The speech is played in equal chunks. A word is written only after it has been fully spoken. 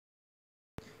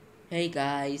Hey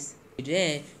guys,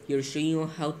 today you're showing you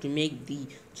how to make the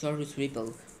Chorus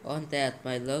Ripple. On that,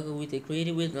 my logo with a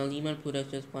creative with Naliman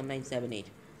Productions 1978.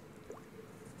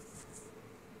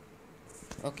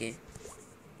 Okay,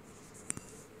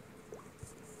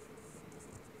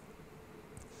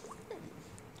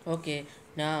 okay,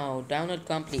 now download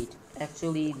complete.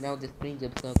 Actually, now this brings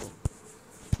up logo.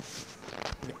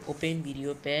 Open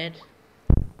video pad.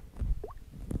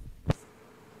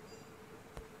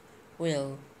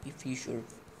 Well, if you sure.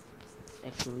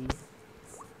 Actually,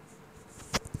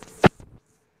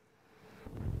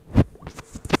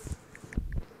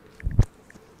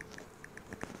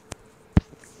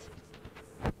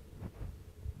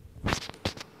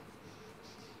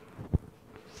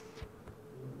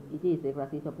 it is a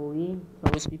classic supporting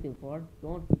Chorus Ripple for.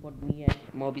 Don't report me at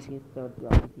Mobis Third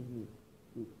Round.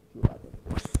 This is two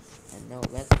others. And now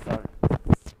let's start.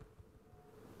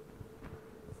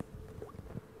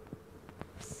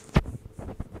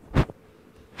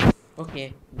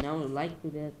 Okay, now like to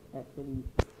that actually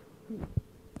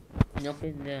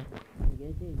open the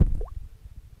getting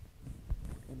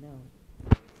and now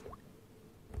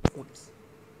oops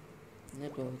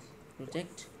that was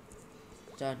project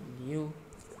start new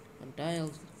on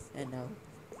tiles and now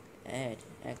add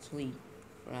actually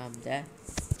from that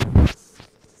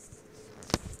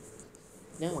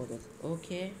now that's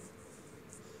okay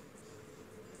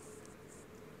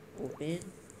open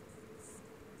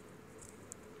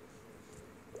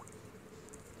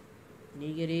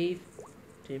negative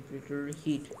temperature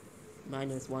heat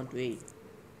 -1 to 8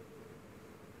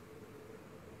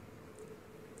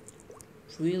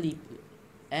 really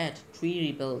add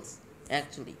 3 rebels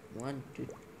actually 1 2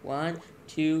 1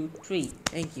 2 3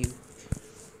 thank you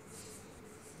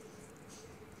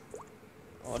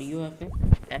audio effect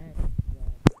add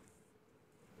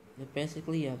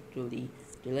basically up to the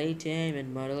delay time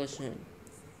and modulation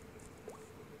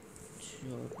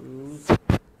choose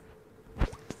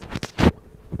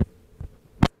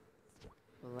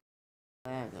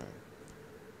ladder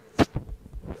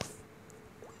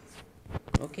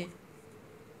okay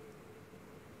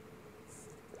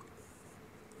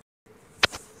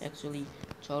actually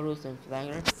Taurus and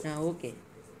Flagger. Now okay.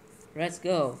 Let's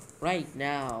go right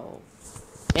now.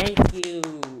 Thank you.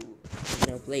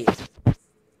 Now play.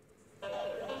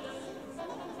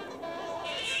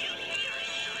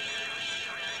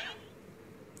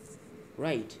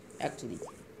 Right, actually.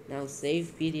 Now save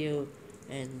video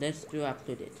and let's do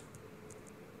upload it.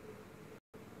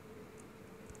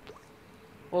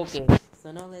 Okay,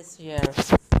 so now let's share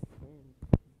and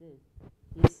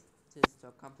this is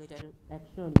a completed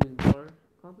action used for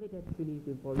completed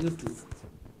finish for YouTube.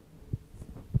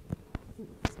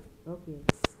 Okay.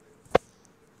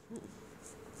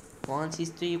 Once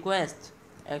history request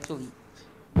actually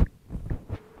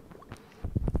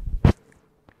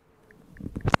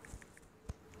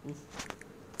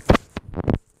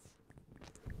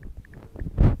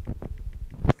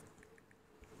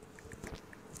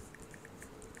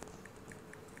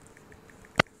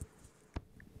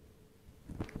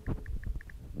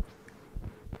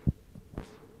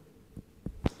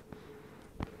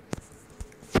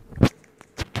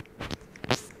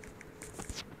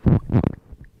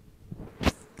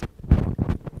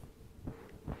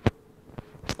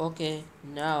okay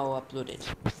now upload it.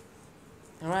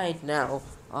 Right now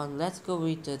on let's go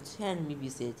with the 10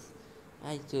 bbcs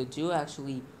I told you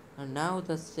actually and now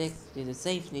the 6 is the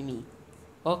safe me.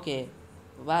 Okay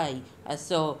bye I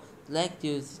saw like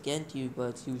to scan you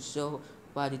but you saw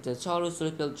but it's a Charles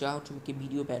Ripple job to make a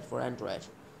video pad for Android.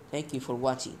 Thank you for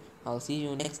watching. I'll see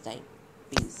you next time.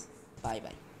 Peace. Bye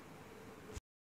bye.